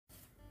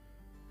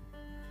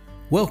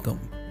Welcome,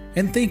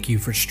 and thank you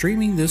for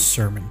streaming this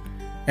sermon.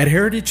 At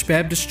Heritage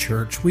Baptist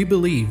Church, we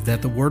believe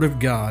that the Word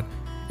of God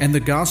and the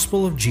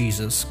gospel of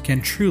Jesus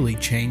can truly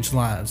change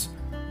lives.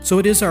 So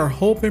it is our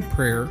hope and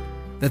prayer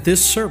that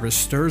this service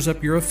stirs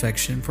up your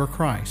affection for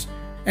Christ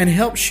and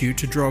helps you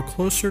to draw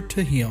closer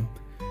to Him.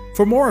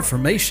 For more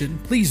information,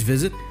 please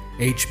visit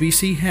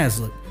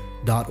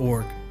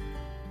hbchazlitt.org.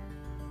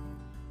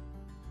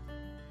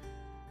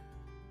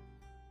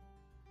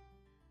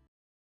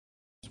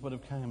 Would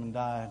have come and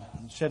died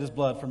and shed His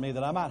blood for me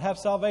that I might have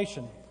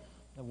salvation.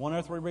 The one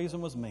earthly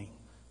reason was me.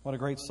 What a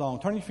great song.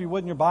 Turn, if you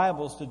would, in your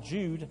Bibles to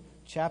Jude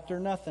chapter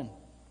nothing.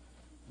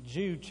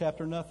 Jude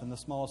chapter nothing, the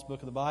smallest book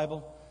of the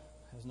Bible.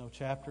 Has no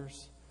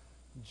chapters.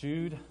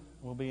 Jude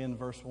will be in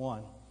verse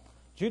 1.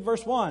 Jude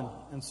verse 1.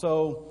 And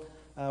so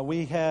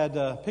we had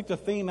picked a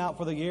theme out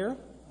for the year,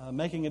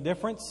 making a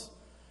difference,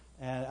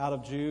 out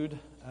of Jude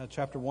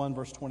chapter 1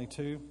 verse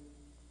 22.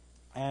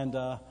 And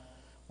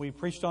we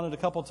preached on it a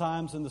couple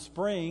times in the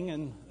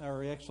spring,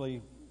 or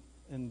actually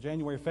in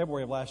January,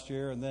 February of last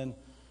year. And then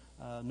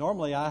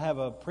normally I have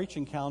a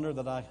preaching calendar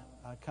that I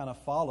kind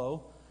of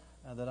follow,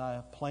 that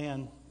I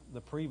plan the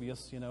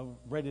previous,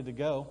 ready to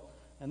go.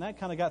 And that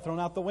kind of got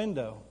thrown out the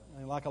window,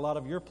 like a lot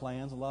of your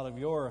plans, a lot of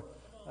your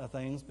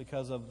things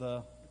because of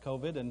the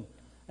COVID.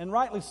 And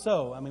rightly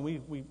so. I mean,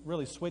 we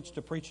really switched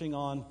to preaching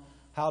on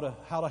how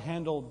to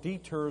handle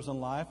detours in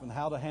life and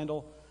how to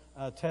handle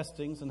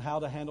testings and how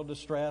to handle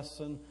distress.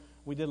 And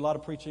we did a lot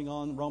of preaching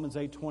on Romans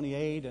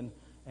 8:28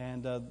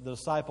 and the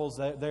disciples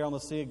there on the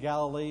Sea of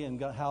Galilee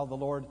and how the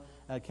Lord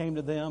came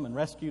to them and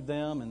rescued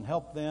them and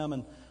helped them.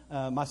 And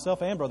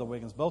myself and Brother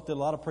Wiggins both did a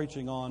lot of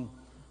preaching on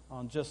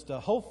just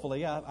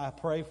hopefully, I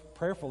pray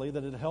prayerfully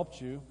that it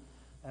helped you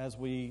as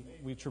we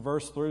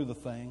traverse through the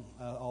thing,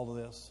 all of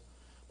this.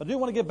 But I do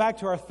want to get back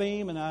to our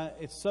theme, and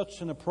it's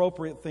such an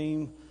appropriate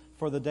theme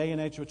for the day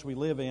and age which we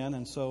live in,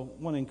 and so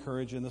I want to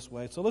encourage you in this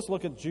way. So let's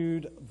look at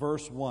Jude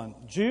verse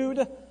 1.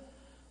 Jude,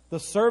 the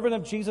servant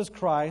of Jesus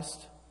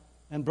Christ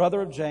and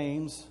brother of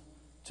James,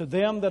 to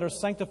them that are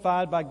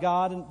sanctified by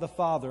God and the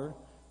Father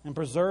and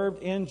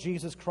preserved in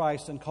Jesus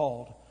Christ and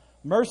called,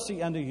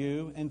 mercy unto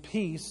you and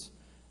peace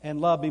and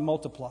love be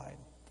multiplied.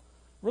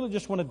 Really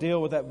just want to deal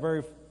with that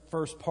very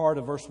first part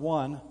of verse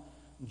 1.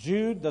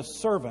 Jude, the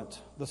servant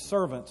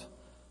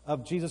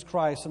of Jesus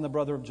Christ and the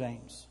brother of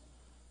James.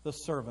 The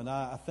servant.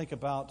 I think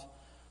about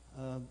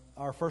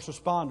our first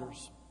responders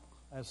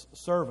as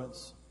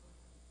servants.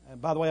 And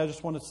by the way, I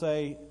just want to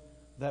say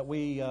that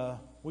we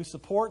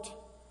support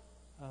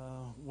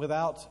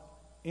without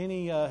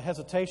any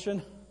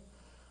hesitation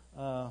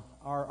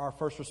our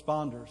first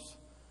responders.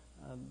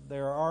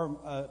 There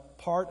are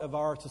part of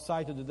our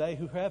society today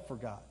who have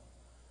forgotten,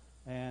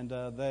 and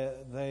I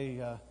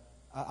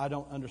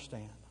don't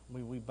understand.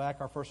 We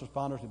back our first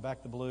responders. We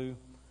back the blue,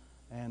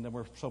 and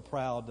we're so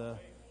proud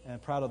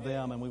of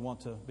them, and we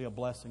want to be a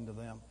blessing to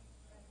them.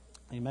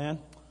 Amen.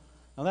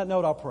 On that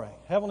note, I'll pray.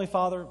 Heavenly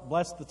Father,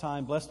 bless the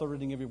time, bless the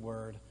reading of your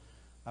word.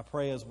 I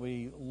pray as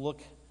we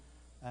look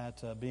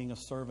at being a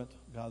servant,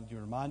 God, that you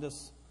remind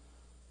us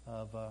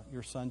of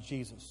your Son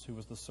Jesus, who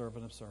was the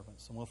servant of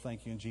servants. And we'll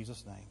thank you in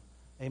Jesus' name.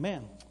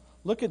 Amen.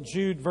 Look at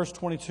Jude, verse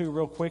 22,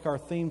 real quick, our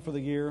theme for the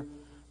year.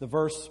 The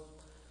verse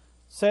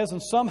says, and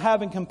some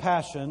having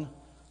compassion,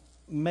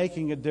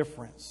 making a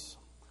difference.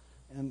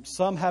 And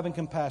some having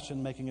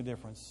compassion, making a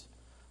difference.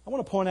 I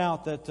want to point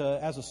out that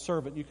as a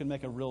servant, you can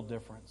make a real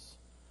difference.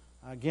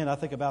 Again, I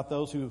think about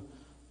those who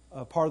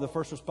part of the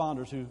first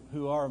responders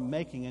who are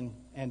making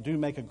and do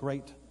make a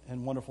great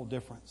and wonderful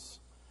difference.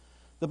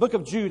 The book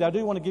of Jude, I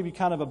do want to give you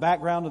kind of a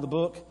background of the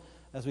book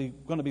as we're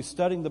going to be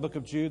studying the book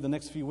of Jude the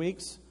next few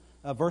weeks.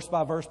 Verse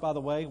by verse, by the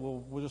way,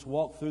 we'll just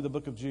walk through the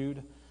book of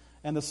Jude.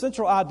 And the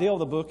central idea of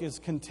the book is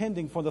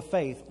contending for the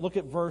faith. Look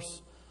at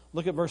verse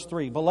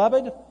 3.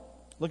 Beloved,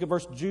 look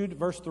at Jude,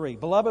 verse 3.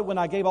 Beloved, when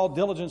I gave all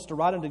diligence to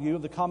write unto you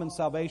of the common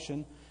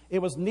salvation, it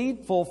was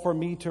needful for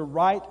me to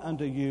write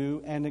unto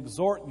you and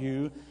exhort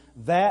you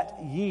that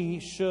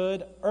ye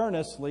should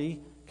earnestly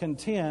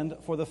contend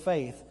for the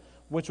faith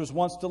which was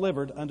once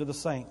delivered unto the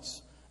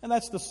saints. And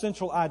that's the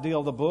central idea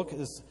of the book.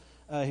 Is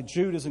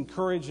Jude is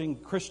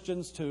encouraging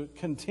Christians to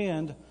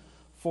contend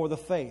for the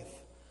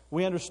faith.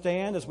 We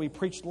understand, as we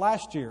preached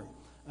last year,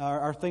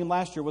 our theme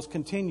last year was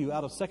continue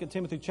out of 2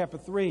 Timothy chapter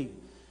 3.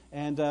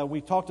 And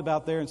we talked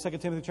about there in 2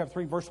 Timothy chapter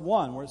 3, verse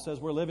 1, where it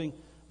says we're living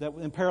that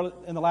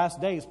in the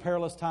last days,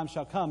 perilous times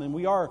shall come. And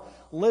we are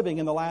living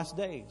in the last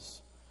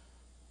days.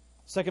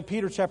 2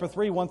 Peter chapter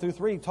 3, 1 through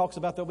 3 talks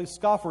about there will be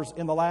scoffers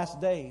in the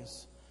last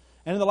days.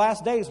 And in the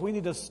last days, we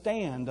need to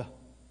stand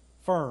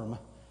firm.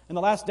 In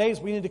the last days,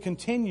 we need to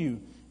continue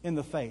in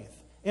the faith.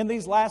 In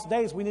these last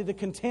days, we need to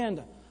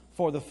contend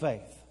for the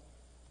faith.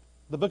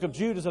 The book of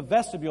Jude is a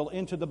vestibule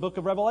into the book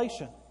of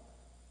Revelation.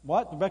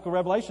 What? The book of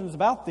Revelation is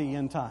about the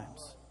end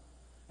times.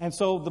 And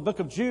so the book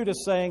of Jude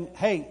is saying,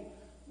 hey,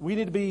 we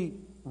need to be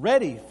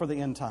ready for the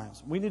end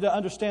times. We need to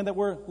understand that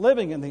we're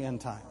living in the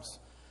end times.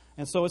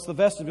 And so it's the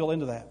vestibule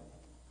into that.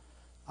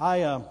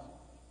 I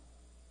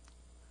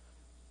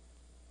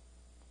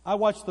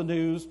watch the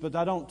news, but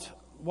I don't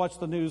watch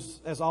the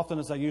news as often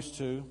as I used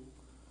to,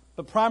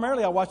 but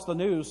primarily I watch the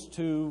news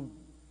to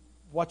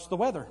watch the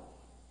weather.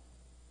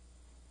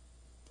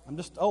 I'm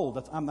just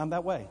old. I'm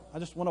that way. I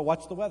just want to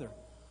watch the weather.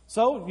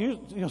 So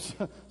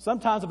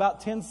sometimes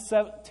about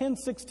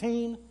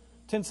 10:16,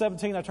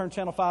 10:17, I turn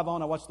Channel 5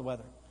 on. I watch the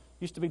weather.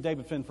 Used to be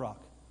David Finfrock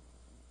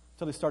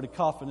until he started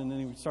coughing and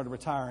then he started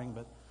retiring.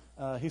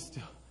 But he's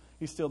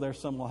still there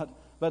somewhat.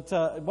 But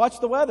watch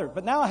the weather.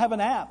 But now I have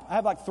an app. I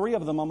have like 3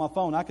 of them on my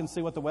phone. I can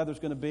see what the weather's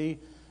going to be,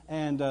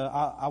 and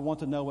I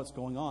want to know what's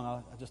going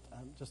on. I'm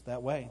just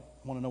that way.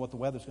 I want to know what the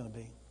weather's going to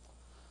be.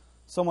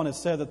 Someone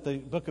has said that the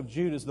book of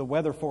Jude is the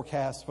weather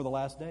forecast for the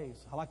last days.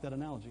 I like that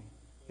analogy.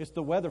 It's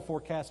the weather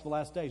forecast for the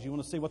last days. You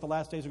want to see what the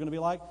last days are going to be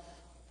like?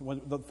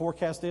 What the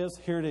forecast is?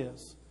 Here it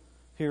is.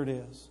 Here it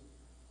is.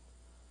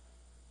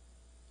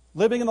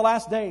 Living in the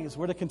last days,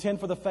 we're to contend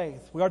for the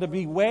faith. We are to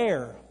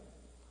beware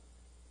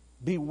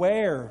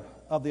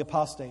of the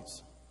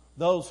apostates,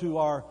 those who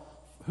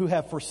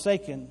have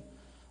forsaken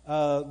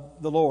the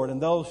Lord,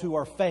 and those who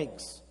are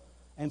fakes.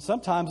 And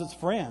sometimes it's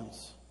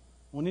friends.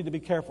 We need to be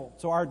careful.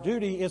 So our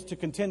duty is to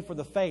contend for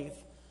the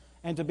faith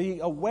and to be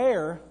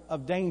aware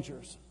of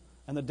dangers.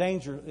 And the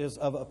danger is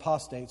of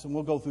apostates. And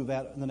we'll go through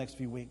that in the next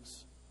few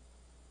weeks.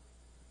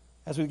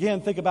 As we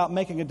again think about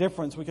making a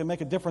difference, we can make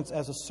a difference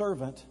as a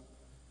servant.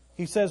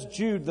 He says,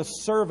 Jude, the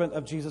servant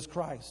of Jesus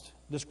Christ,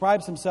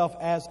 describes himself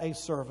as a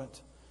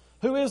servant.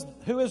 Who is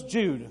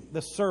Jude,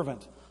 the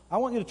servant? I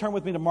want you to turn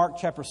with me to Mark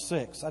chapter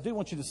 6. I do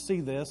want you to see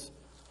this.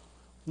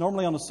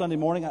 Normally on a Sunday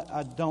morning,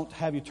 I don't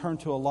have you turn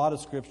to a lot of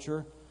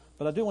Scripture.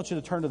 But I do want you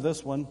to turn to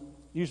this one.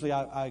 Usually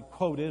I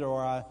quote it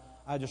or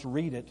I just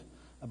read it.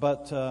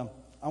 But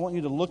I want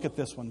you to look at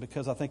this one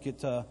because I think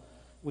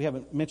we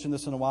haven't mentioned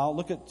this in a while.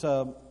 Look at,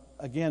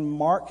 again,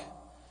 Mark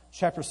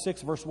chapter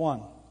 6, verse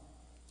 1.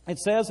 It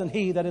says, And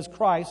he, that is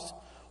Christ,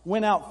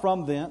 went out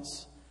from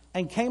thence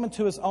and came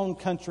into his own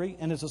country,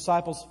 and his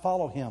disciples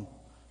followed him.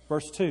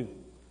 Verse 2.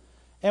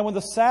 And when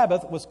the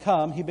Sabbath was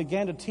come, he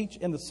began to teach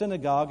in the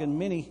synagogue, and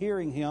many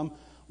hearing him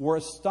were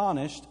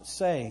astonished,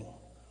 saying,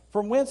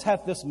 From whence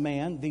hath this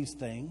man these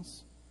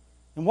things?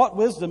 And what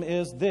wisdom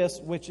is this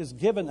which is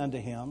given unto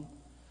him,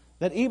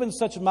 that even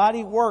such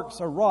mighty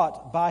works are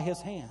wrought by his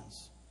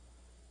hands?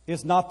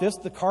 Is not this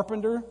the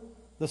carpenter,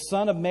 the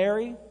son of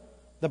Mary,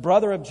 the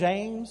brother of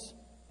James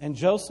and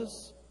Joseph,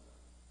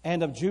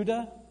 and of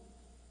Judah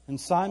and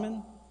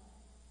Simon?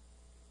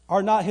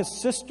 Are not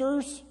his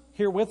sisters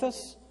here with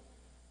us?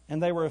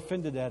 And they were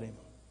offended at him.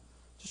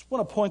 Just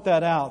want to point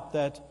that out,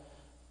 that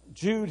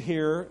Jude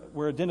here,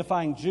 we're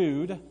identifying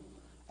Jude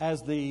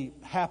as the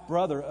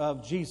half-brother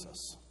of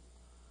Jesus.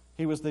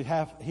 He was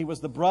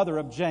the brother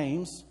of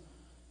James,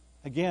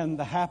 again,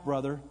 the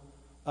half-brother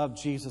of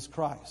Jesus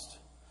Christ.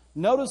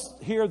 Notice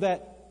here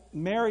that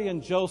Mary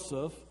and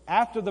Joseph,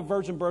 after the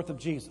virgin birth of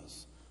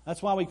Jesus,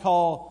 that's why we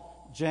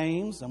call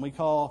James and we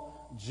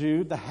call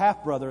Jude the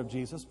half-brother of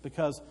Jesus,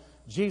 because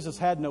Jesus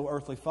had no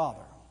earthly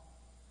father.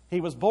 He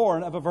was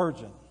born of a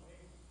virgin.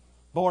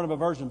 Born of a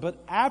virgin.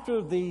 But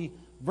after the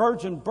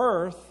virgin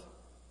birth,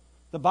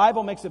 the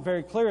Bible makes it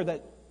very clear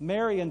that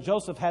Mary and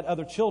Joseph had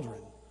other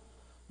children.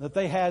 That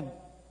they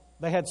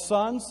had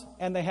sons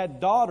and they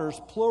had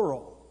daughters,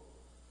 plural.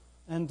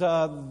 And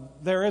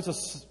there is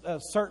a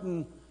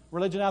certain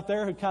religion out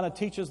there who kind of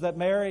teaches that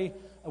Mary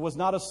was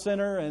not a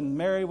sinner and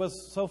Mary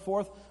was so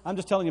forth. I'm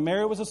just telling you,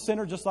 Mary was a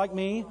sinner just like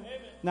me. Amen.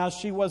 Now,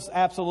 she was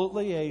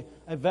absolutely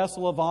a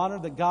vessel of honor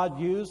that God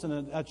used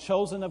and a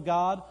chosen of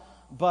God,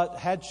 but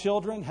had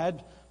children,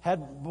 had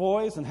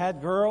boys and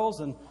had girls.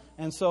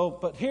 And so,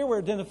 but here we're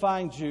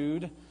identifying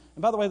Jude.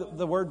 And by the way,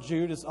 the word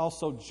Jude is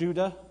also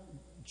Judah,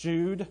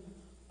 Jude,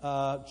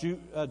 or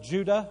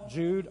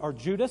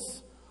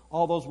Judas.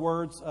 All those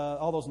words,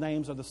 all those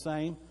names are the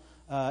same.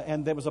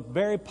 And there was a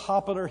very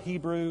popular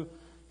Hebrew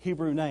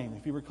name.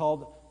 If you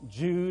recall,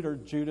 Jude or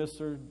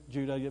Judas or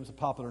Judah, it was a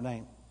popular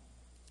name.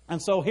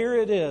 And so here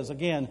it is,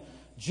 again,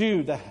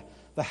 Jude,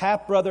 the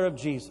half-brother of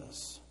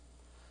Jesus.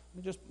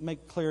 Let me just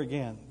make clear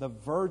again, the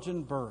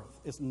virgin birth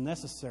is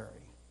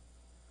necessary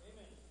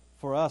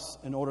for us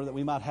in order that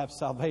we might have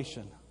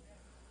salvation.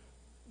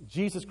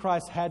 Jesus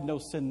Christ had no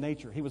sin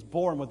nature. He was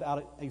born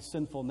without a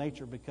sinful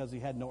nature because he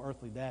had no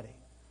earthly daddy.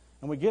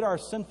 And we get our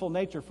sinful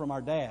nature from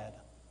our dad.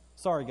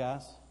 Sorry,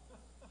 guys.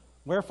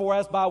 Wherefore,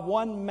 as by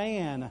one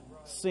man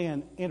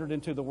sin entered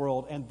into the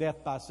world, and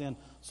death by sin,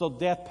 so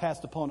death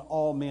passed upon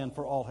all men,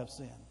 for all have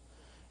sinned.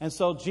 And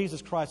so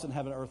Jesus Christ didn't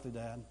have an earthly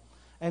dad.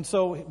 And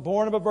so,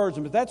 born of a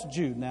virgin, but that's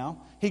Jude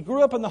now. He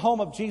grew up in the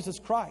home of Jesus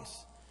Christ.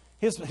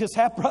 His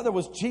half-brother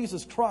was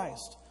Jesus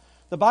Christ.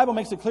 The Bible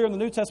makes it clear in the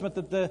New Testament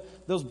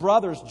that those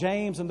brothers,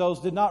 James and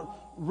those, did not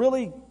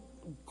really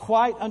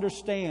quite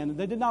understand.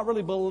 They did not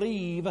really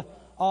believe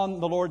on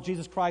the Lord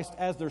Jesus Christ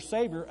as their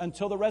Savior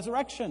until the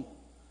resurrection.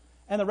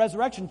 And the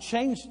resurrection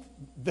changed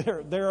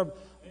their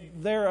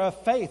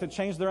faith. It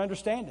changed their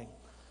understanding.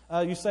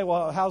 You say,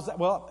 well, how's that?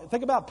 Well,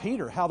 think about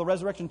Peter, how the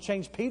resurrection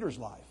changed Peter's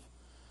life.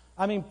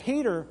 I mean,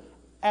 Peter,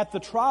 at the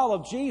trial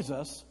of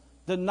Jesus,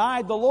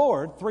 denied the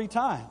Lord 3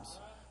 times.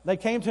 They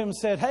came to him and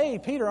said, "Hey,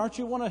 Peter, aren't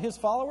you one of his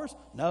followers?"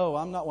 "No,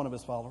 I'm not one of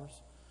his followers."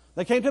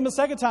 They came to him a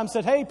second time and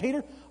said, "Hey,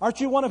 Peter, aren't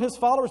you one of his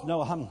followers?"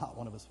 "No, I'm not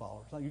one of his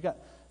followers."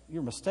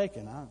 You're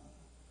mistaken.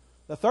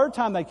 The third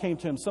time they came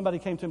to him, somebody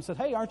came to him and said,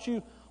 "Hey, aren't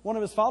you one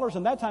of his followers?"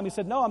 And that time he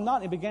said, "No, I'm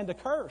not." And he began to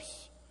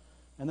curse.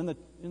 And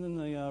then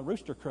the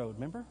rooster crowed,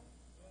 remember?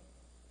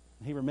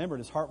 And he remembered,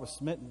 his heart was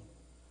smitten.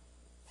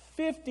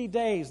 50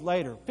 days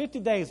later, 50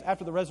 days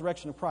after the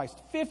resurrection of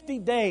Christ, 50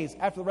 days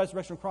after the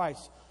resurrection of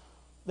Christ,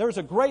 there was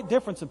a great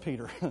difference in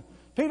Peter.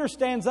 Peter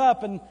stands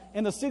up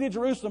in the city of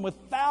Jerusalem with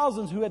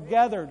thousands who had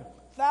gathered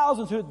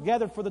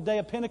for the day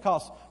of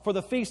Pentecost, for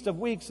the Feast of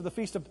Weeks, or the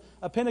Feast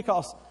of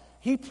Pentecost.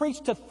 He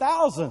preached to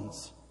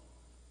thousands,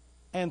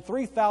 and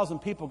 3,000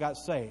 people got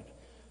saved.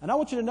 And I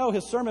want you to know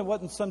his sermon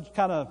wasn't some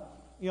kind of,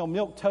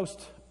 milk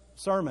toast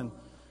sermon.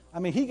 I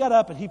mean, he got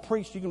up and he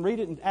preached. You can read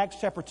it in Acts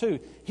chapter 2.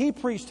 He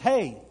preached,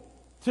 hey,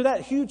 to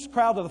that huge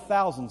crowd of the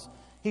thousands.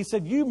 He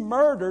said, "You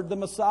murdered the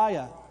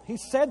Messiah." He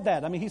said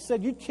that. I mean, he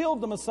said, "You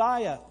killed the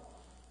Messiah.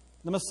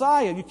 The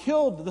Messiah, you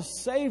killed the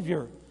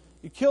Savior.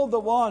 You killed the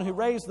one who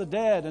raised the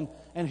dead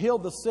and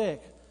healed the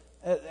sick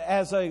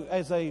as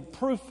a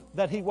proof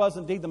that he was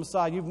indeed the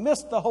Messiah. You've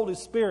missed the Holy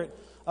Spirit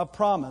of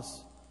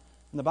promise."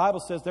 And the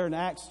Bible says there in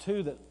Acts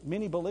 2 that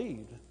many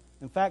believed.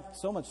 In fact,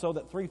 so much so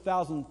that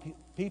 3,000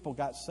 people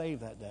got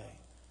saved that day.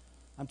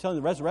 I'm telling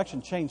you, the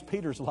resurrection changed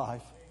Peter's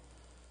life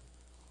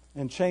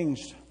and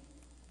changed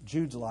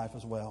Jude's life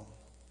as well.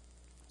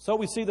 So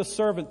we see the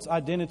servant's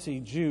identity,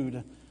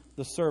 Jude,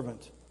 the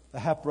servant, the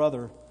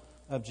half-brother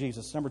of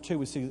Jesus. Number 2,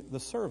 we see the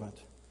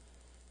servant.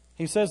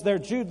 He says there,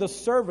 Jude, the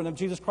servant of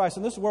Jesus Christ.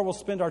 And this is where we'll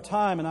spend our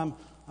time. And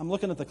I'm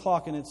looking at the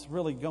clock, and it's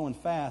really going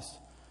fast.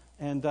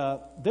 And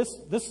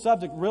this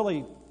subject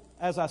really,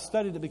 as I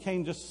studied, it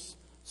became just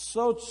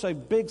such a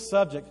big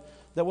subject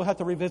that we'll have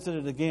to revisit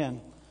it again.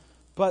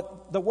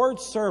 But the word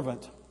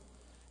servant,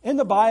 in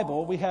the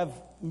Bible, we have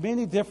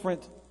many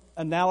different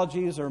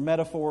analogies or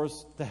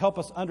metaphors to help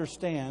us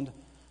understand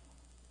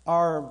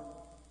who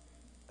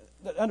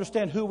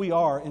we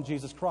are in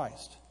Jesus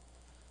Christ.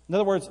 In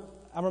other words,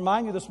 I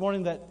remind you this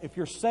morning that if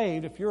you're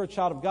saved, if you're a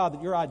child of God,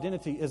 that your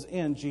identity is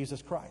in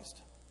Jesus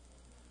Christ.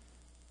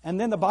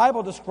 And then the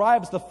Bible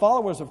describes the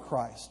followers of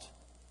Christ.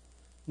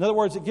 In other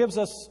words, it gives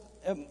us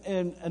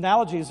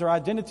analogies or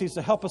identities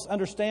to help us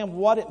understand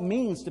what it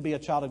means to be a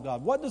child of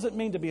God. What does it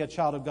mean to be a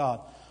child of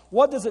God?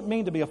 What does it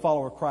mean to be a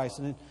follower of Christ?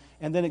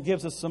 And then it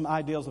gives us some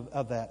ideas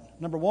of that.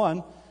 Number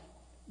 1,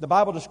 the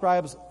Bible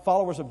describes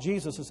followers of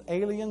Jesus as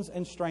aliens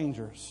and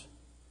strangers.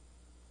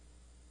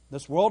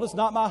 This world is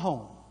not my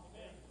home.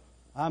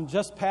 I'm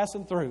just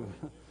passing through.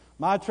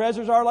 My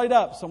treasures are laid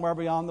up somewhere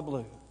beyond the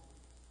blue.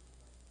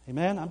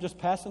 Amen? I'm just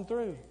passing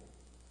through.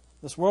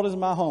 This world isn't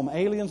my home.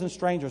 Aliens and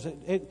strangers.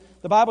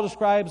 The Bible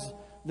describes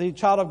the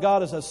child of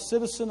God as a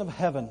citizen of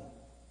heaven.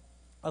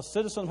 A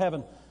citizen of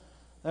heaven.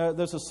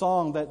 There's a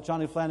song that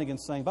Johnny Flanagan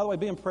sang. By the way,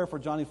 be in prayer for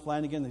Johnny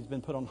Flanagan. He's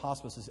been put on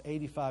hospice. He's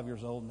 85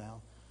 years old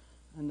now.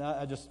 And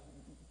I just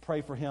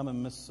pray for him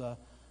and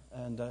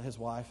his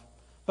wife.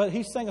 But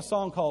he sang a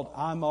song called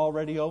 "I'm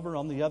Already Over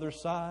on the Other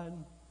Side,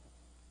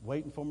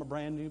 Waiting for My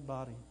Brand New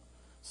Body.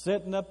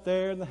 Sitting up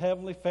there in the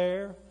heavenly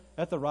fair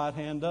at the right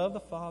hand of the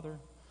Father.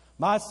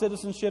 My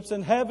citizenship's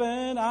in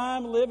heaven,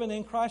 I'm living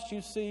in Christ,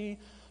 you see.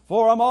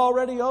 For I'm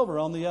already over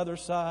on the other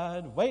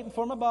side, waiting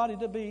for my body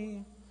to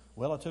be."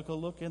 Well, I took a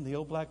look in the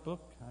old black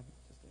book.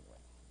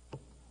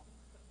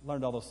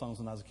 Learned all those songs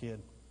when I was a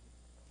kid.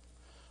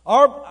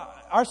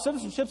 Our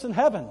citizenship's in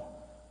heaven.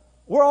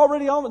 We're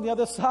already on the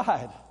other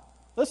side.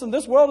 Listen,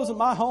 this world isn't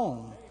my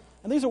home.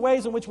 And these are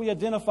ways in which we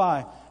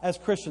identify as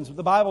Christians.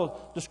 The Bible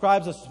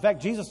describes us, in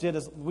fact, Jesus did,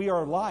 as we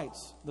are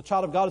lights. The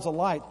child of God is a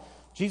light.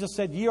 Jesus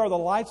said, "Ye are the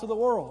lights of the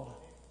world."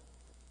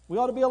 We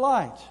ought to be a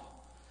light.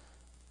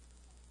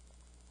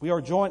 We are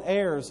joint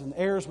heirs and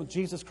heirs with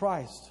Jesus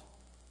Christ.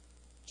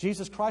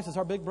 Jesus Christ is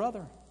our big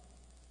brother.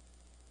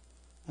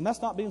 And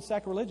that's not being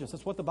sacrilegious.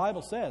 That's what the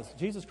Bible says.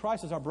 Jesus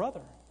Christ is our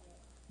brother.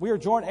 We are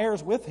joint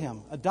heirs with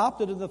Him,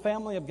 adopted into the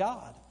family of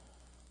God.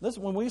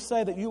 Listen, when we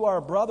say that you are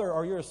a brother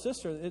or you're a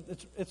sister,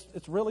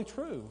 it's really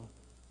true.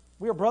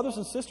 We are brothers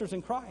and sisters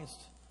in Christ.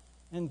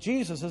 And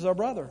Jesus is our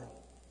brother.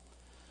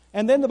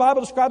 And then the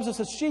Bible describes us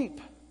as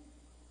sheep.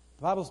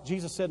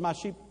 Jesus said, "My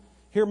sheep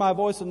hear my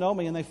voice and know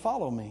me, and they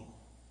follow me."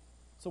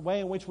 It's a way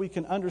in which we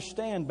can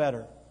understand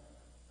better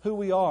who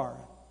we are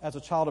as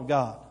a child of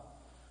God.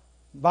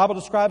 The Bible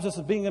describes us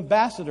as being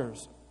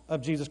ambassadors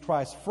of Jesus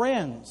Christ,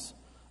 friends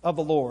of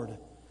the Lord.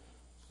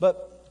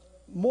 But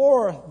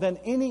more than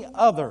any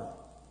other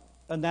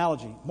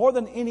analogy, more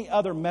than any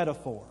other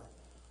metaphor,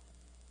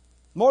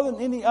 more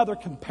than any other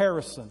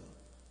comparison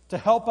to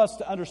help us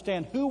to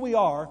understand who we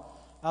are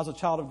as a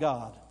child of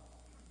God,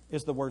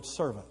 is the word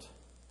servant.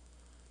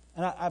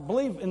 And I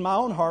believe in my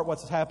own heart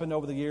what's happened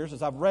over the years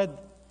is I've read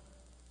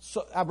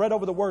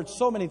over the word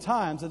so many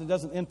times that it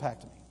doesn't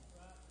impact me.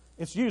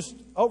 It's used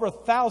over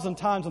 1,000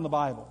 times in the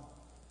Bible.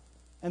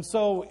 And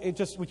so we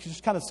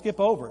just kind of skip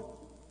over it.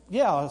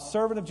 Yeah, a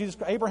servant of Jesus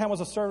Christ. Abraham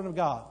was a servant of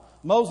God.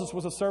 Moses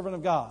was a servant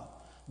of God.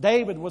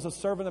 David was a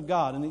servant of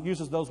God, and it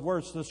uses those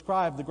words to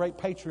describe the great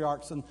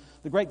patriarchs and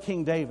the great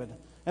King David.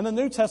 In the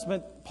New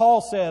Testament,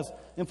 Paul says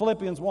in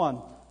Philippians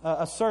 1,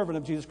 a servant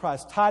of Jesus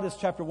Christ. Titus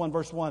chapter 1,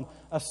 verse 1,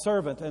 a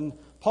servant. And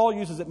Paul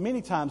uses it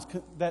many times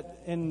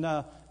that in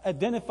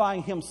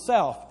identifying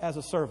himself as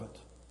a servant.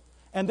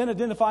 And then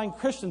identifying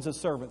Christians as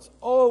servants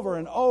over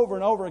and over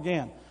and over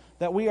again,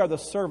 that we are the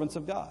servants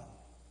of God.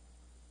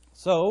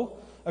 So,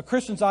 a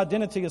Christian's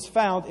identity is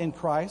found in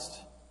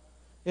Christ.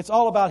 It's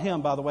all about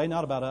Him, by the way,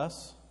 not about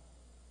us.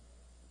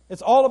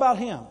 It's all about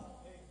Him,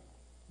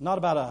 not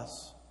about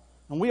us.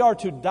 And we are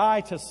to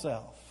die to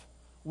self.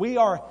 We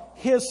are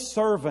His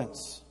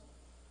servants.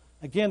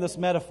 Again, this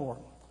metaphor.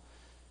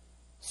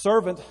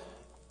 Servant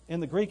in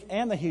the Greek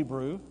and the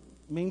Hebrew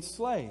means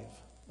slave.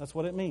 That's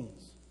what it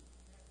means.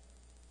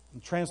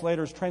 And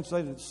translators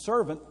translated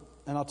servant,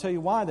 and I'll tell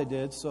you why they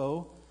did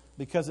so,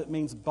 because it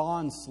means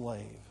bond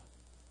slave.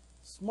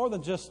 It's more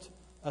than just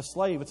a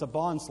slave, it's a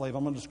bond slave.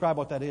 I'm going to describe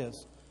what that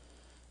is.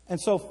 And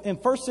so in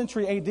 1st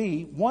century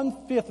A.D.,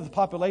 1/5 of the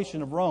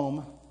population of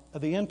Rome,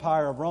 of the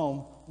Empire of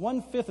Rome,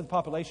 1/5 of the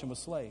population was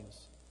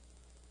slaves.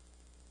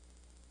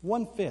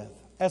 1/5.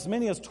 As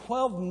many as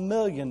 12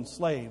 million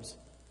slaves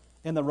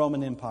in the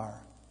Roman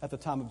Empire at the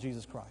time of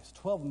Jesus Christ.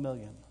 12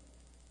 million.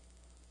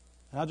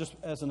 And I'll just,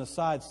 as an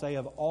aside, say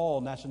of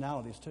all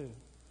nationalities too.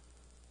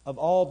 Of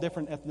all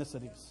different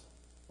ethnicities.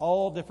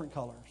 All different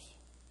colors.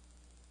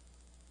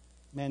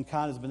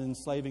 Mankind has been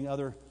enslaving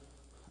other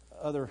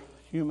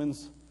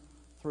humans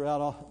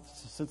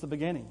since the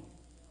beginning.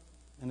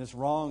 And it's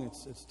wrong.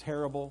 It's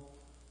terrible.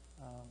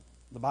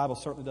 The Bible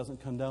certainly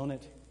doesn't condone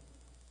it.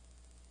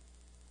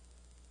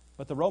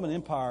 But the Roman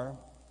Empire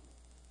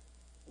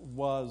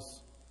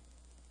was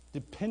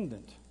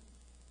dependent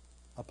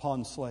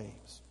upon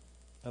slaves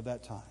of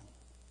that time.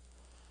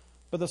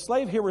 But the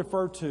slave here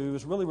referred to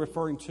is really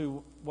referring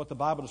to what the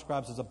Bible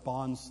describes as a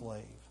bond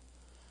slave.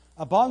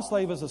 A bond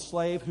slave is a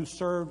slave who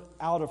served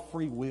out of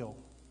free will.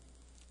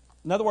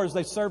 In other words,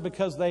 they served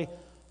because they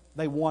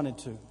wanted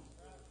to.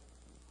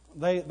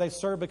 They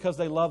served because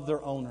they loved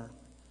their owner.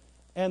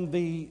 And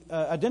the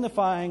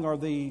identifying, or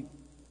the,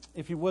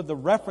 if you would, the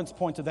reference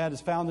point to that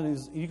is found in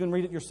you can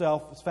read it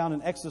yourself. It's found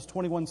in Exodus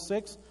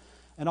 21:6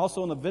 and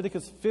also in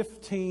Leviticus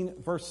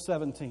 15, verse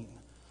 17.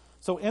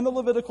 So in the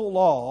Levitical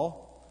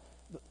law,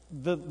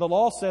 the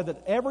law said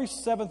that every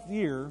 7th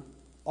year,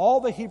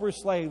 all the Hebrew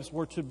slaves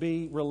were to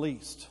be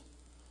released.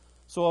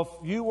 So if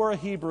you were a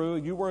Hebrew,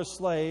 you were a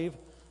slave,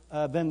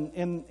 then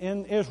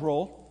in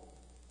Israel,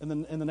 in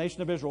the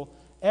nation of Israel,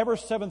 every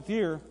 7th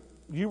year,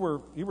 you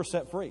were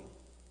set free.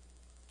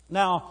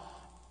 Now,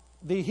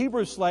 the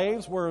Hebrew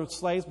slaves were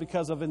slaves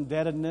because of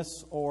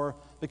indebtedness or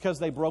because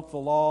they broke the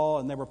law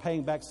and they were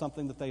paying back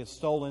something that they had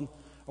stolen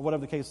or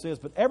whatever the case is.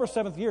 But every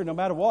 7th year, no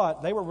matter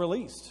what, they were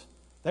released.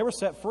 They were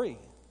set free.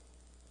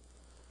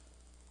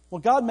 Well,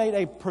 God made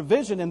a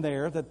provision in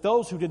there that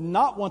those who did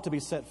not want to be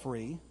set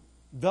free,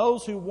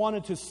 those who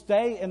wanted to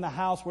stay in the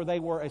house where they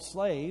were a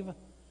slave,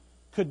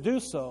 could do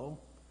so.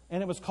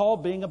 And it was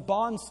called being a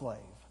bond slave.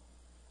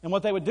 And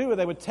what they would do,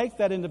 they would take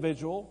that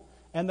individual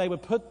and they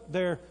would put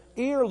their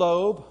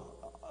earlobe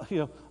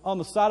on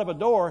the side of a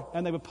door,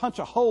 and they would punch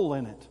a hole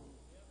in it.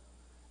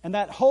 And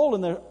that hole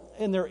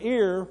in their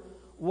ear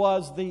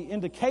was the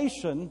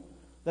indication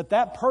that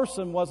that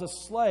person was a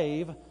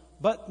slave,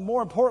 but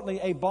more importantly,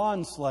 a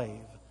bond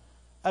slave.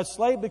 A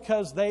slave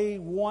because they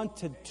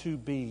wanted to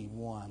be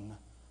one,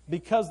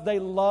 because they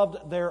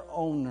loved their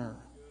owner.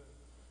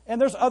 And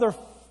there's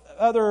there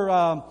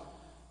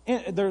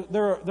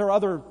are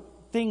other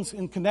things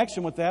in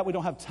connection with that. We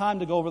don't have time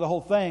to go over the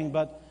whole thing,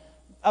 but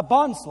a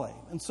bond slave.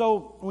 And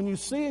so when you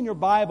see in your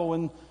Bible,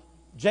 when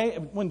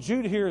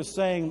Jude here is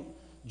saying,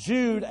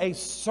 Jude, a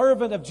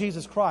servant of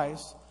Jesus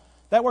Christ,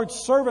 that word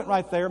servant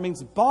right there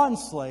means bond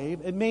slave.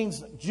 It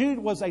means Jude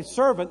was a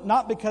servant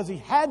not because he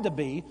had to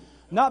be,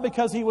 not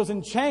because he was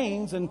in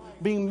chains and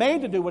being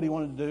made to do what he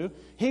wanted to do.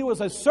 He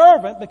was a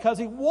servant because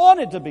he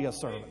wanted to be a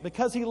servant,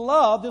 because he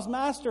loved his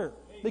master,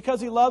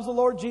 because he loves the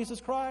Lord Jesus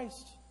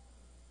Christ.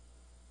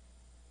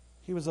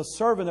 He was a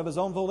servant of his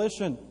own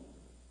volition,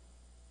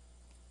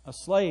 a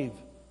slave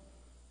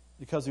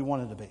because he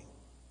wanted to be.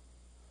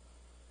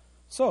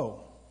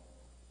 So,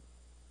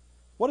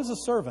 what is a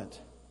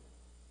servant?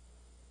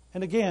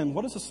 And again,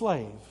 what is a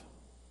slave?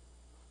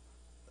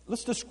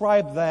 Let's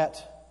describe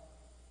that.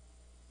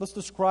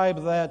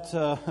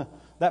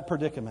 That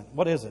predicament.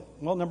 What is it?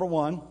 Well, number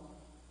one,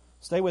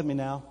 stay with me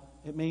now.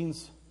 It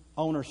means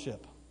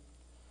ownership.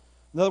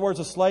 In other words,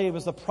 a slave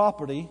is the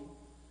property,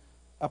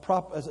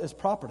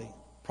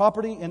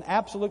 property in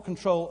absolute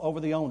control over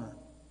the owner.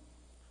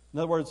 In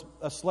other words,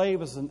 a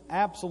slave is an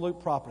absolute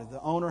property.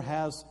 The owner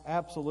has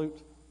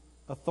absolute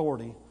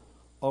authority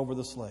over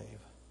the slave.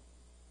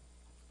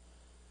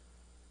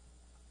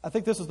 I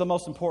think this is the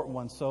most important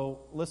one, so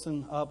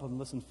listen up and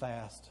listen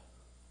fast.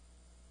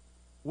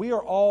 We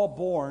are all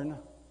born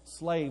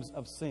slaves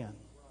of sin.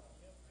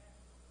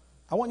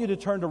 I want you to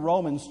turn to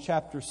Romans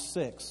chapter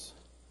 6.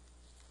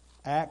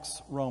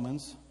 Acts,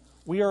 Romans.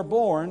 We are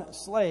born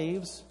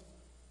slaves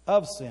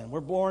of sin.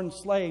 We're born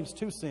slaves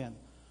to sin.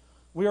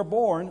 We are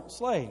born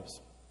slaves.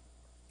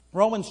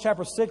 Romans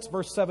chapter 6,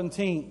 verse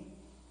 17.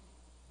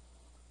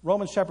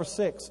 Romans chapter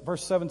 6,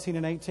 verse 17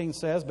 and 18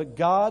 says, "But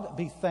God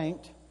be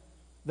thanked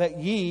that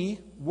ye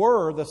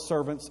were the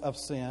servants of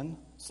sin,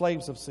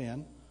 slaves of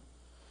sin.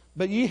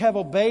 But ye have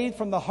obeyed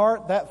from the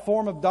heart that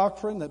form of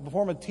doctrine, that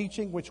form of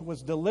teaching which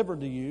was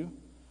delivered to you.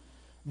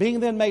 Being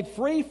then made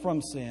free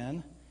from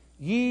sin,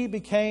 ye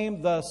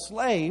became the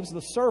slaves,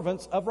 the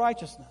servants of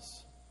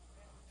righteousness."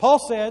 Paul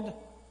said,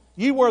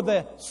 you were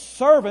the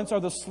servants or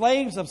the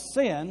slaves of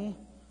sin,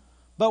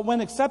 but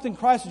when accepting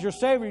Christ as your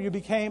Savior, you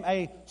became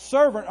a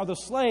servant or the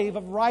slave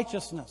of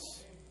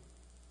righteousness.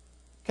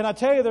 Can I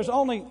tell you, there's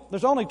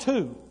only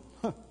two.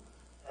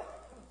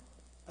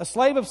 A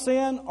slave of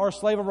sin or a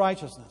slave of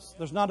righteousness.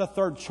 There's not a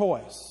third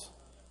choice.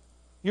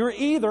 You're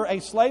either a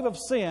slave of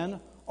sin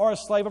or a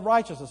slave of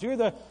righteousness. You're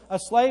either a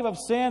slave of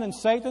sin and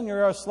Satan,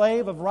 you're a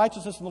slave of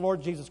righteousness in the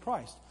Lord Jesus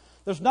Christ.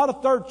 There's not a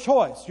third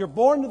choice. You're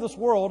born into this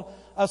world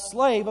a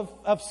slave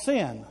of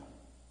sin.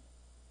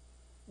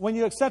 When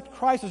you accept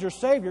Christ as your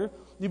Savior,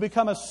 you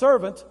become a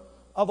servant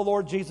of the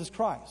Lord Jesus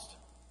Christ.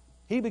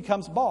 He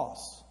becomes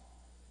boss.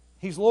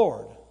 He's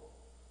Lord.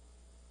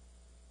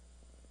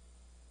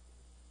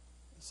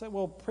 You say,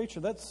 well, preacher,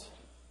 that's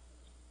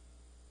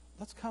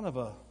kind of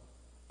a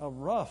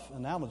rough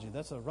analogy.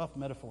 That's a rough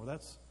metaphor.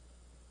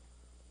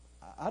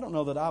 I don't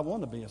know that I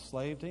want to be a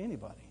slave to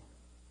anybody.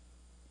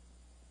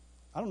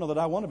 I don't know that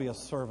I want to be a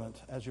servant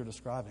as you're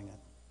describing it.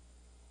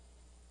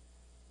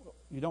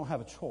 You don't have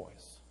a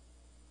choice.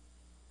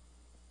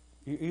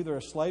 You're either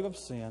a slave of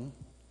sin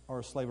or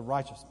a slave of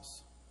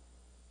righteousness.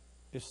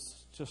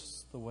 It's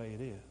just the way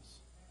it is.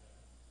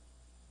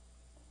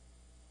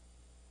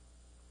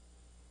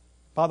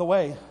 By the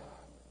way,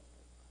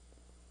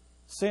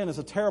 sin is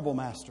a terrible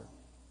master.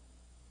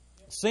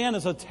 Sin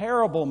is a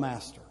terrible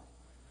master.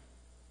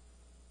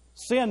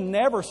 Sin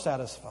never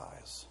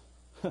satisfies.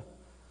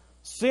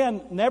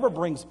 Sin never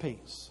brings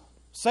peace.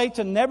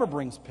 Satan never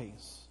brings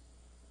peace.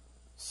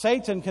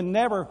 Satan can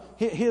never,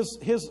 his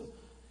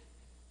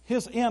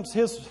imps,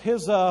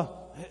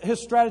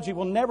 his strategy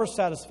will never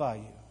satisfy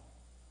you.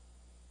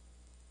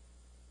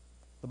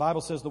 The Bible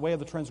says the way of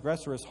the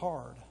transgressor is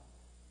hard.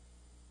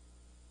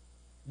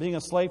 Being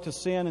a slave to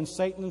sin and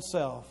Satan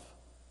himself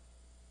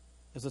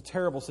is a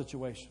terrible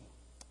situation.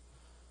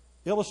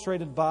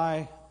 Illustrated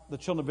by the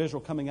children of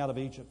Israel coming out of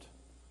Egypt.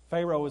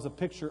 Pharaoh is a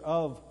picture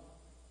of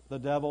the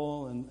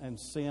devil and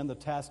sin, the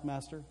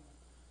taskmaster.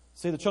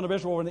 See, the children of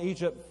Israel were in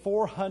Egypt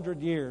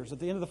 400 years. At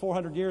the end of the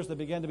 400 years, they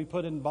began to be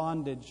put in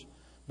bondage,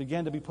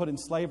 began to be put in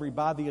slavery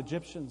by the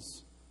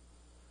Egyptians.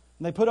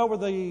 And they put over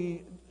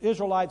the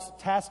Israelites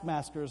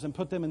taskmasters and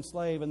put them in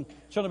slave. And the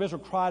children of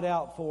Israel cried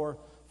out for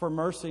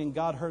mercy, and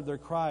God heard their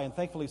cry and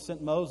thankfully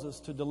sent Moses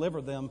to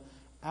deliver them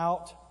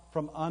out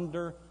from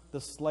under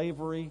the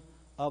slavery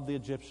of the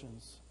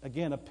Egyptians.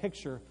 Again, a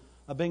picture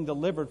of being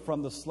delivered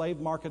from the slave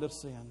market of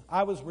sin.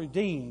 I was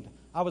redeemed.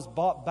 I was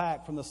bought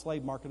back from the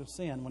slave market of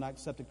sin when I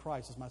accepted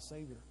Christ as my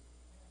Savior.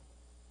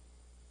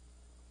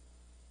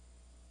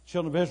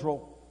 Children of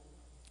Israel,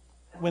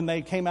 when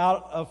they came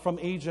out from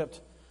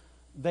Egypt,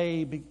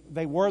 they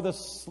were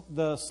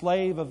the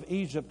slave of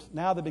Egypt.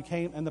 Now they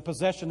became in the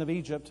possession of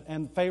Egypt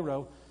and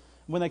Pharaoh.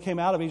 When they came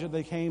out of Egypt,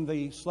 they became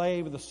the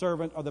slave, or the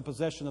servant, or the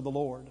possession of the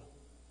Lord.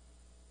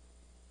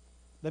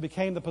 They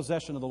became the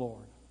possession of the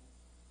Lord.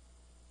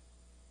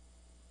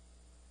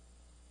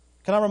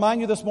 Can I remind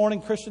you this morning,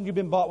 Christian, you've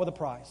been bought with a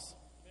price.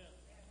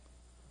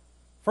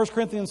 1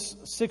 Corinthians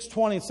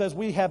 6:20 says,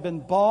 we have been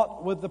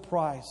bought with the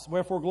price.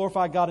 Wherefore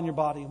glorify God in your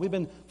body. We've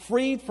been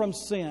freed from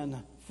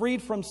sin.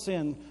 Freed from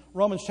sin.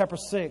 Romans chapter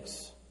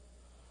 6.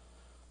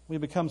 We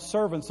become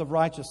servants of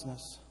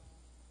righteousness.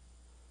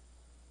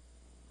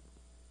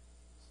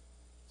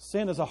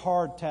 Sin is a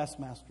hard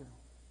taskmaster.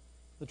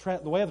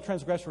 The way of the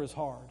transgressor is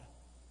hard.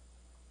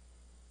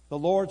 The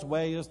Lord's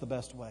way is the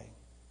best way.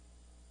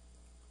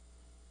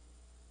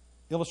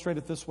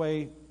 Illustrated this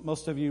way,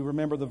 most of you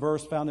remember the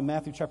verse found in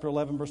Matthew chapter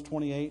 11, verse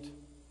 28.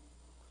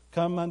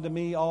 Come unto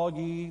me, all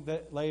ye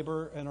that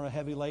labor and are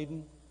heavy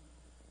laden,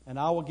 and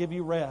I will give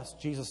you rest,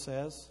 Jesus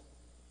says.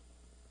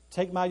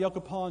 Take my yoke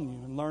upon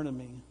you and learn of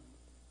me.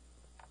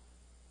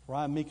 For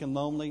I am meek and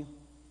lonely, and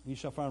ye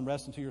shall find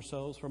rest unto your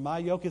souls. For my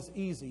yoke is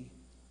easy,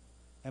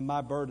 and my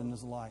burden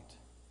is light.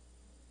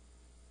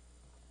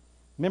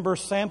 Remember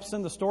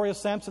Samson, the story of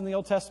Samson in the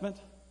Old Testament?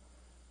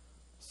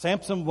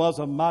 Samson was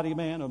a mighty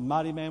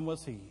man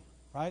was he,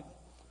 right?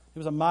 He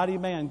was a mighty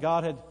man.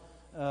 God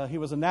had, he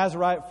was a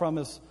Nazarite from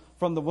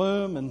the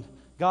womb, and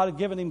God had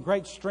given him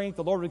great strength.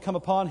 The Lord would come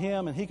upon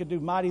him, and he could do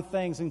mighty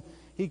things. And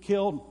he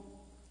killed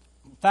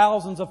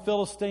thousands of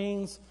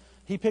Philistines.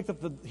 He picked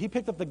up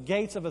the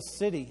gates of a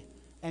city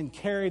and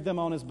carried them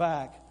on his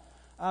back.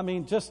 I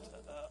mean, just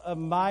a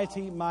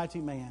mighty,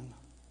 mighty man.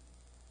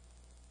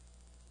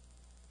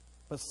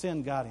 But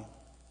sin got him.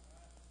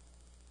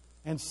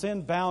 And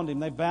sin bound him.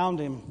 They bound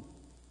him.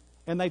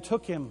 And they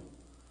took him.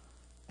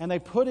 And they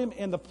put him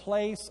in the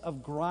place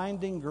of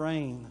grinding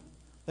grain.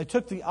 They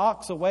took the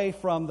ox away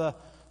from the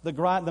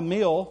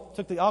mill,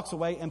 took the ox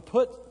away and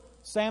put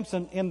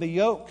Samson in the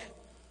yoke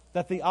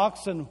that the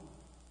oxen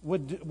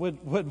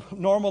would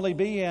normally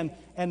be in,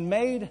 and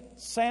made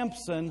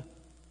Samson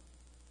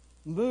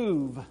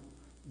move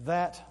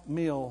that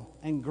mill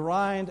and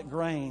grind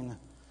grain.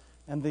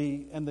 And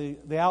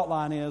the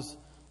outline is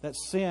that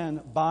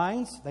sin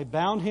binds. They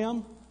bound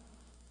him.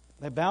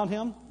 They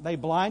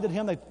blinded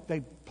him.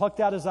 They plucked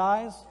out his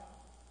eyes.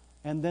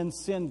 And then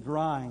sin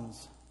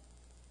grinds.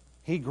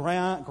 He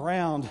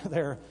ground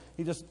there.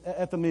 He just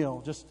at the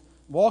mill, just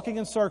walking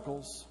in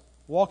circles.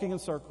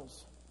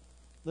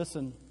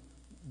 Listen,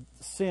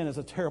 sin is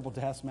a terrible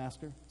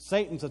taskmaster.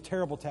 Satan's a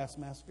terrible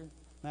taskmaster.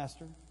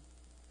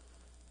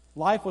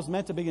 Life was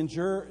meant to be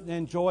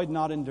enjoyed,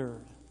 not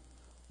endured.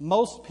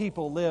 Most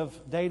people live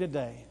day to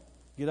day.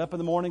 Get up in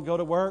the morning, go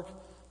to work,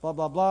 blah,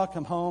 blah, blah,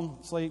 come home,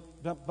 sleep,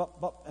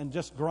 and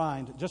just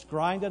grind. Just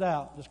grind it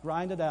out. Just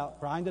grind it out.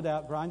 Grind it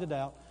out. Grind it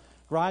out.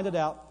 Grind it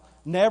out.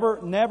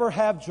 Never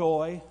have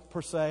joy,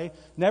 per se.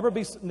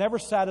 Never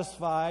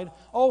satisfied.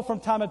 Oh, from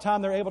time to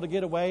time they're able to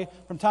get away.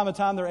 From time to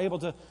time they're able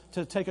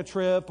to take a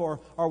trip or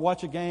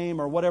watch a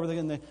game or whatever.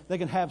 They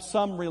can have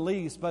some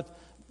release, but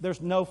there's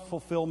no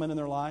fulfillment in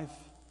their life.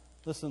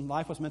 Listen,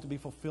 life was meant to be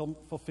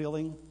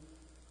fulfilling.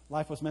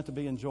 Life was meant to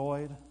be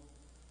enjoyed.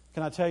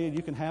 Can I tell you,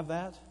 you can have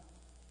that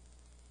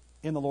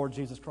in the Lord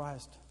Jesus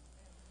Christ.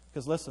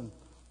 Because listen,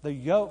 the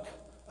yoke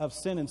of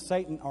sin and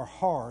Satan are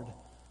hard,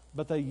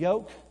 but the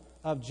yoke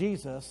of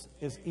Jesus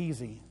is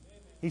easy.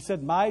 He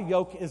said, my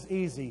yoke is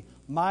easy,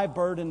 my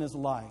burden is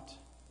light.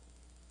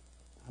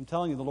 I'm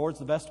telling you, the Lord's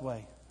the best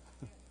way.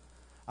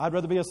 I'd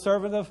rather be a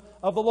servant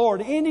of the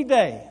Lord any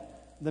day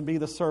than be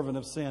the servant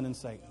of sin and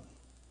Satan.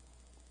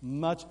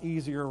 Much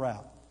easier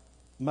route.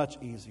 Much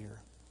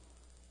easier.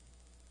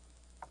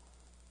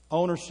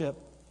 Ownership.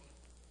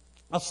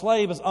 A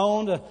slave is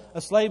owned.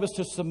 A slave is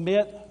to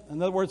submit.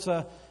 In other words,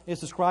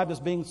 it's described as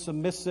being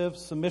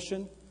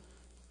submission.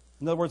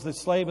 In other words, the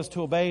slave is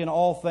to obey in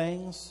all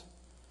things.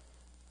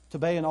 To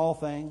obey in all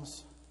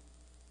things.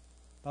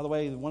 By the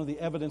way, one of the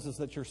evidences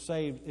that you're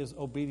saved is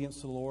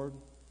obedience to the Lord.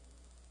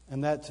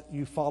 And that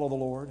you follow the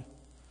Lord.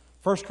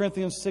 1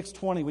 Corinthians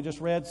 6:20, we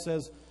just read,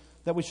 says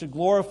that we should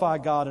glorify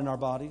God in our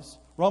bodies.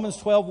 Romans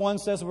 12:1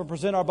 says that we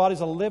present our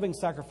bodies a living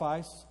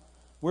sacrifice.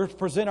 We're to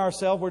present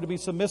ourselves. We're to be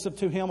submissive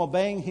to Him,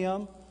 obeying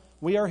Him.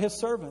 We are His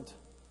servant.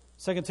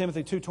 2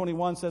 Timothy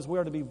 2:21 says we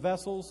are to be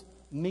vessels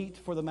meet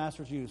for the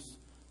Master's use.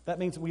 That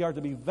means we are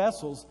to be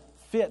vessels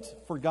fit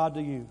for God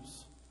to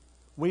use.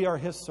 We are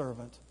His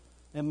servant.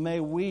 And may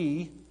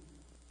we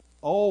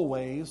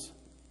always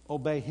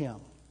obey Him.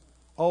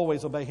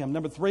 Always obey Him.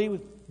 Number 3,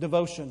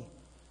 devotion.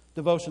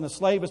 Devotion. A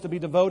slave is to be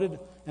devoted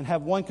and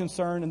have one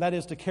concern, and that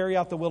is to carry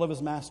out the will of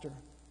his master.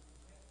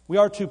 We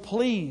are to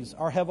please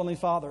our Heavenly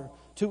Father,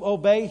 to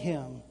obey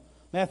Him.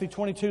 Matthew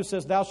 22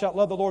 says, thou shalt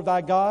love the Lord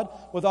thy God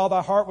with all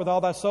thy heart, with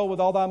all thy soul, with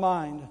all thy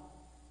mind.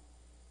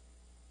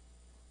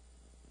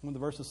 One of the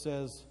verses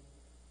says,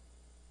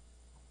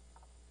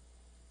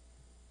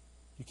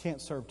 you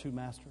can't serve two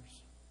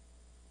masters.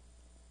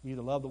 You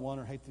either love the one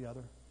or hate the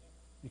other.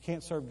 You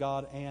can't serve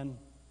God and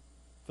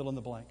fill in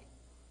the blank.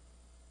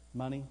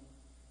 Money.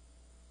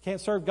 Can't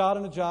serve God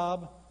in a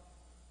job.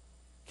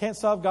 Can't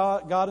serve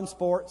God in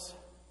sports.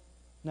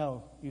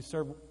 No, you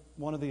serve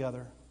one or the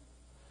other.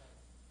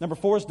 Number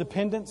 4 is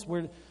dependence.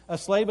 A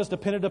slave is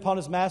dependent upon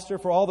his master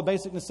for all the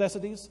basic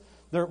necessities,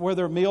 where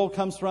their meal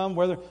comes from,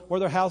 where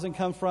their housing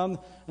comes from.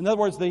 In other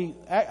words, the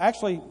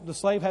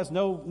slave has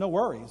no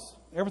worries.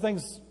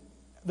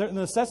 The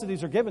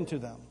necessities are given to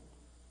them.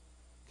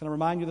 Can I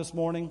remind you this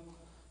morning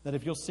that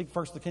if you'll seek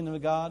first the kingdom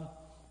of God,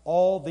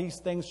 all these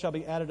things shall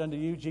be added unto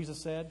you,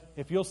 Jesus said.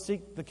 If you'll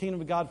seek the kingdom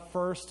of God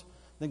first,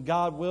 then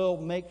God will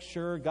make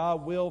sure,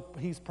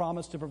 He's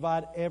promised to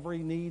provide every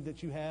need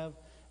that you have,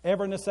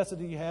 every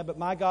necessity you have. But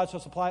my God shall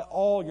supply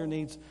all your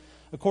needs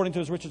according to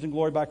His riches and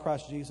glory by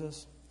Christ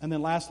Jesus. And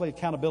then lastly,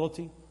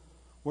 accountability.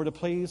 We're to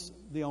please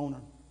the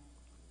owner.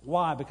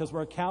 Why? Because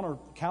we're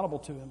accountable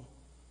to Him.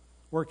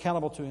 We're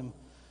accountable to Him.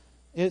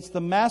 It's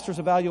the master's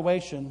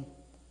evaluation.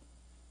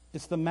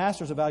 It's the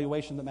master's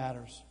evaluation that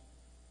matters.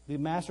 The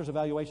master's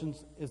evaluation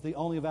is the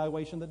only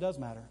evaluation that does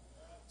matter.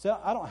 So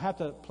I don't have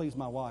to please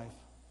my wife.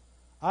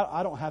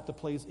 I don't have to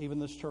please even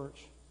this church.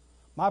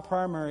 My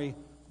primary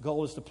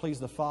goal is to please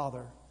the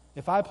Father.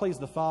 If I please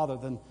the Father,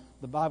 then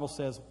the Bible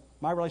says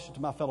my relationship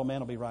to my fellow man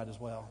will be right as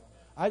well.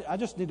 I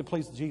just need to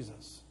please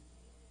Jesus.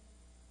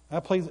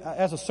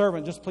 As a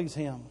servant, just please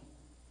Him.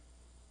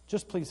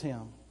 Just please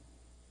Him.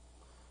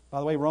 By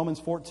the way, Romans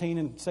 14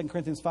 and 2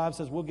 Corinthians 5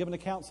 says we'll give an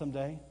account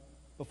someday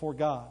before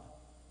God.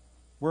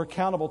 We're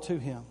accountable to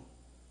Him.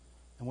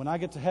 And when I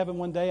get to heaven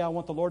one day, I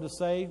want the Lord to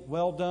say,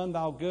 well done,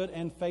 thou good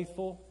and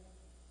faithful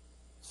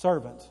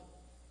servant.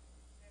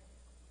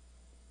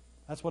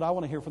 That's what I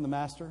want to hear from the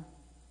Master.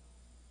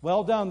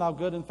 Well done, thou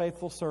good and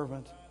faithful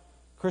servant.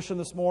 Christian,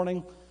 this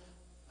morning,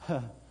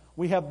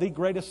 we have the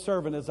greatest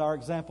servant as our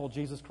example,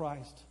 Jesus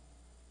Christ.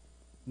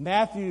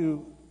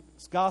 Matthew's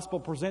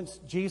gospel presents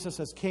Jesus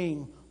as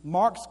King.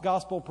 Mark's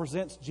gospel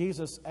presents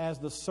Jesus as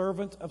the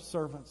servant of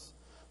servants.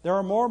 There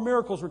are more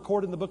miracles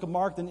recorded in the book of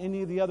Mark than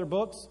any of the other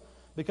books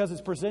because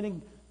it's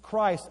presenting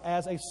Christ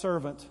as a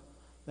servant,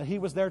 that He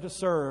was there to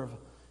serve.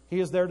 He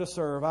is there to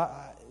serve.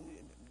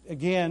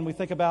 Again, we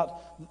think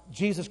about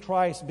Jesus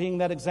Christ being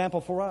that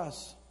example for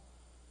us.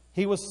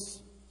 He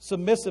was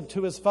submissive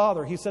to His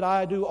Father. He said,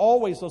 I do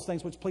always those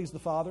things which please the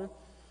Father.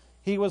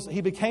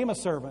 He became a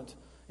servant.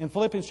 In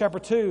Philippians chapter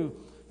 2,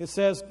 it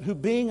says, who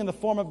being in the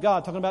form of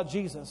God, talking about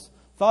Jesus,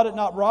 thought it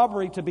not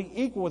robbery to be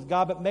equal with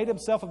God, but made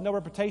Himself of no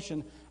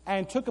reputation,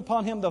 and took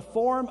upon Him the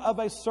form of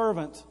a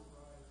servant,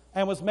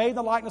 and was made in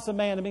the likeness of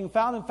man, and being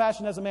found in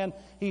fashion as a man,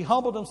 He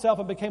humbled Himself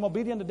and became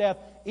obedient to death,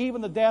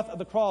 even the death of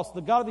the cross.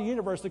 The God of the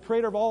universe, the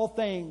creator of all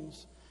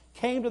things,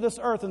 came to this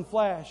earth in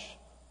flesh.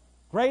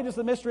 Great is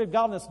the mystery of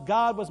godliness.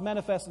 God was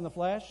manifest in the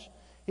flesh.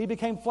 He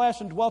became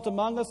flesh and dwelt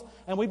among us,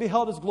 and we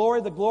beheld His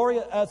glory, the glory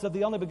as of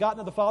the only begotten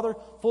of the Father,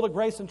 full of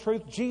grace and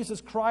truth.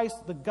 Jesus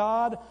Christ, the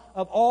God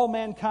of all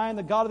mankind,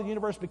 the God of the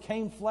universe,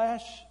 became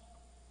flesh,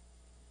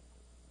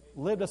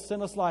 lived a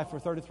sinless life for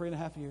 33 and a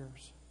half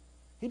years.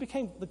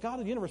 The God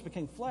of the universe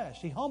became flesh.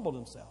 He humbled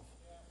Himself.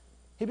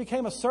 He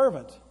became a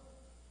servant.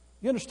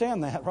 You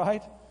understand that,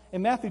 right?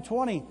 In Matthew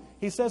 20,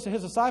 He says to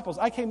His disciples,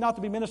 I came not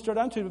to be ministered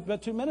unto,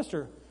 but to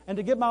minister, and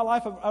to give my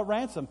life a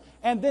ransom.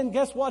 And then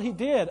guess what He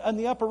did in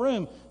the upper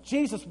room?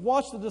 Jesus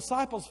washed the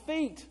disciples'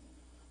 feet.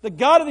 The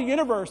God of the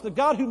universe, the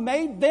God who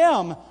made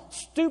them,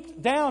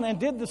 stooped down and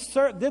did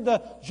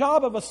the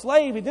job of a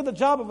slave. He did the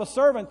job of a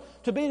servant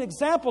to be an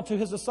example to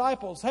His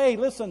disciples. Hey,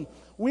 listen,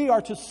 we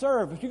are to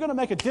serve. If you're going to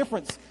make a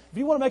difference, if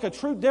you want to make a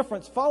true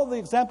difference, follow the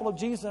example of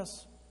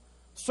Jesus.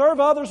 Serve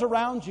others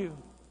around you.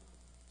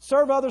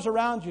 Serve others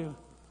around you.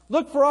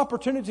 Look for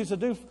opportunities to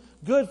do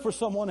good for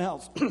someone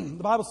else. The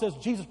Bible says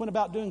Jesus went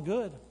about doing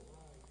good.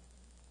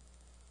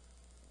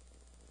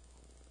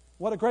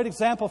 What a great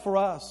example for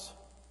us.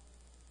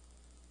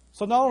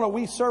 So not only are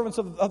we servants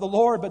of the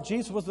Lord, but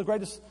Jesus was the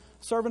greatest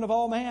servant of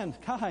all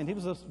mankind. He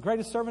was the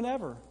greatest servant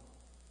ever.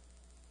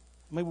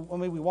 May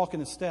we walk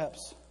in His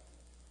steps.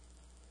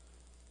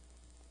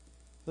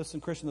 Listen,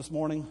 Christian, this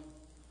morning,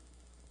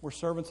 we're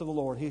servants of the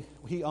Lord.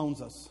 He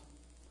owns us.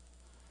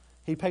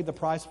 He paid the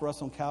price for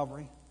us on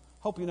Calvary.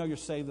 Hope you know you're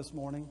saved this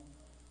morning.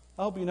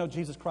 I hope you know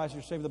Jesus Christ is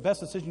your Savior. The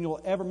best decision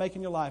you'll ever make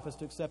in your life is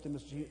to accept Him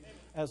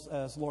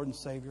as Lord and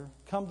Savior.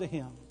 Come to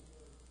Him.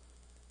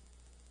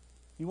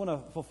 You want a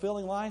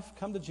fulfilling life?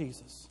 Come to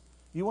Jesus.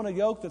 You want a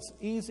yoke that's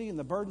easy and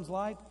the burden's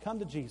light? Come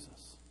to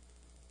Jesus.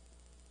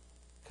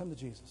 Come to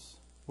Jesus.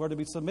 We're to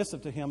be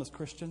submissive to Him as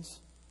Christians,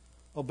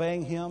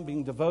 obeying Him,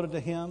 being devoted to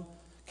Him,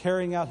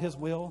 carrying out His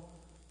will,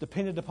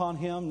 dependent upon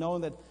Him,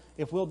 knowing that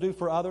if we'll do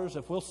for others,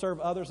 if we'll serve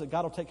others, that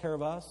God will take care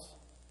of us.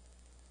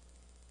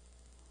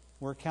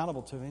 We're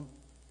accountable to Him.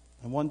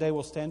 And one day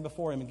we'll stand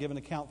before Him and give an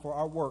account for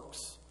our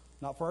works.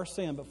 Not for our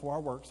sin, but for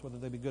our works, whether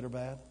they be good or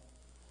bad.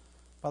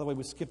 By the way,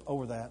 we skip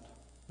over that.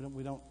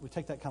 We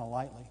take that kind of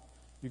lightly.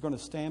 You're going to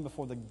stand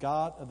before the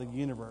God of the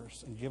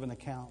universe and give an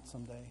account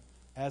someday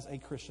as a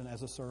Christian,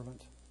 as a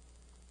servant.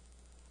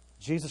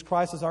 Jesus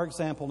Christ is our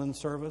example in the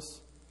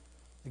service.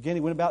 Again, He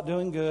went about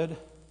doing good.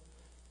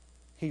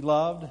 He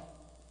loved.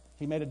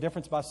 He made a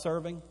difference by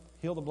serving,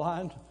 healed the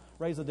blind,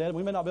 raise the dead.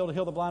 We may not be able to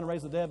heal the blind and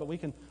raise the dead, but we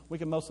can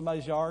mow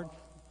somebody's yard.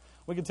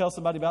 We can tell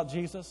somebody about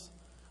Jesus.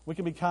 We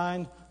can be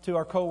kind to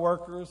our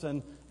co-workers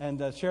and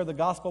share the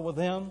gospel with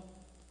them.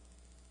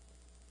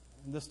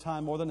 And this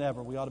time more than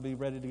ever, we ought to be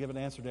ready to give an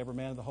answer to every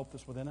man of the hope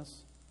that's within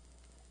us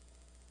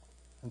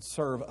and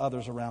serve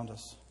others around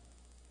us.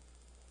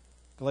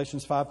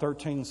 Galatians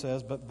 5:13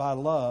 says, but by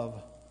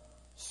love,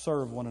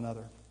 serve one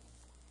another.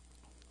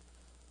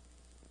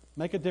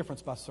 Make a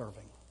difference by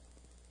serving.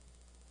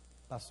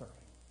 By serving.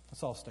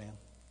 Let's all stand.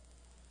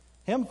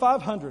 Hymn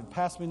 500,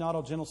 Pass Me Not,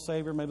 O Gentle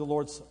Savior. Maybe the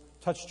Lord's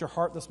touched your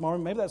heart this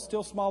morning. Maybe that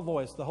still small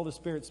voice, the Holy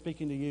Spirit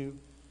speaking to you,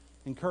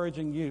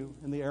 encouraging you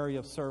in the area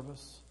of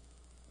service.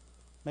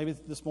 Maybe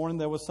this morning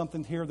there was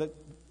something here that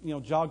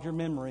jogged your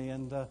memory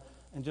and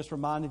just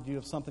reminded you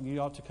of something you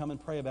ought to come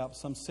and pray about,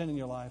 some sin in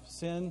your life.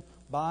 Sin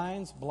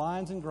binds,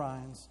 blinds, and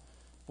grinds.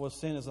 Boy,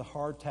 sin is a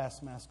hard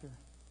taskmaster.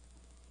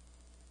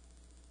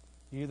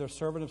 You're either a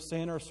servant of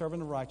sin or a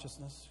servant of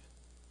righteousness.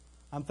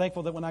 I'm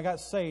thankful that when I got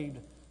saved,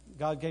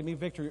 God gave me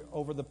victory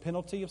over the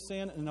penalty of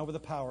sin and over the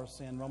power of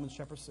sin. Romans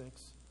chapter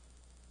 6.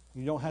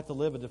 You don't have to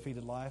live a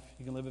defeated life.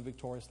 You can live a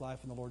victorious life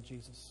in the Lord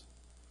Jesus.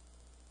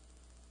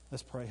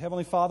 Let's pray.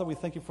 Heavenly Father, we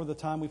thank You for the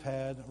time we've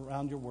had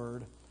around Your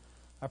Word.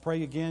 I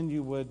pray again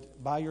You would,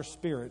 by Your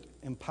Spirit,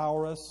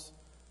 empower us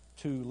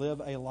to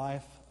live a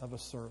life of a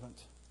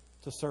servant,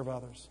 to serve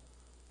others.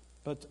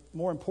 But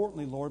more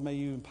importantly, Lord, may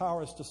You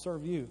empower us to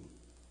serve You,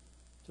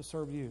 to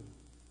serve You.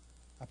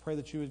 I pray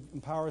that You would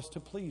empower us to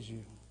please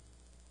You,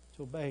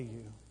 to obey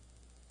You,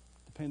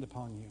 depend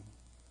upon You.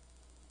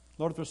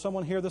 Lord, if there's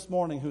someone here this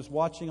morning who's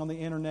watching on the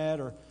internet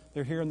or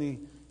they're here in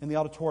the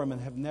auditorium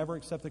and have never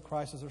accepted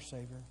Christ as their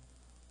Savior,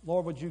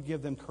 Lord, would You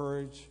give them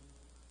courage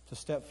to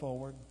step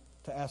forward,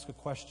 to ask a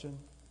question,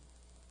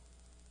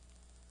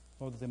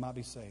 Lord, that they might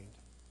be saved.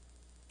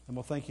 And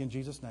we'll thank You in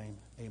Jesus' name.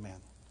 Amen.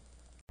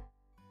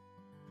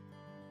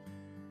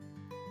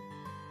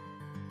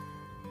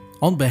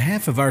 On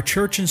behalf of our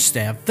church and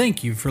staff,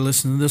 thank you for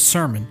listening to this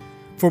sermon.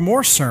 For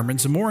more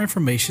sermons and more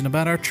information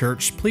about our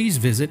church, please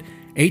visit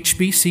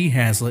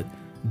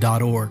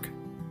hbchazlitt.org.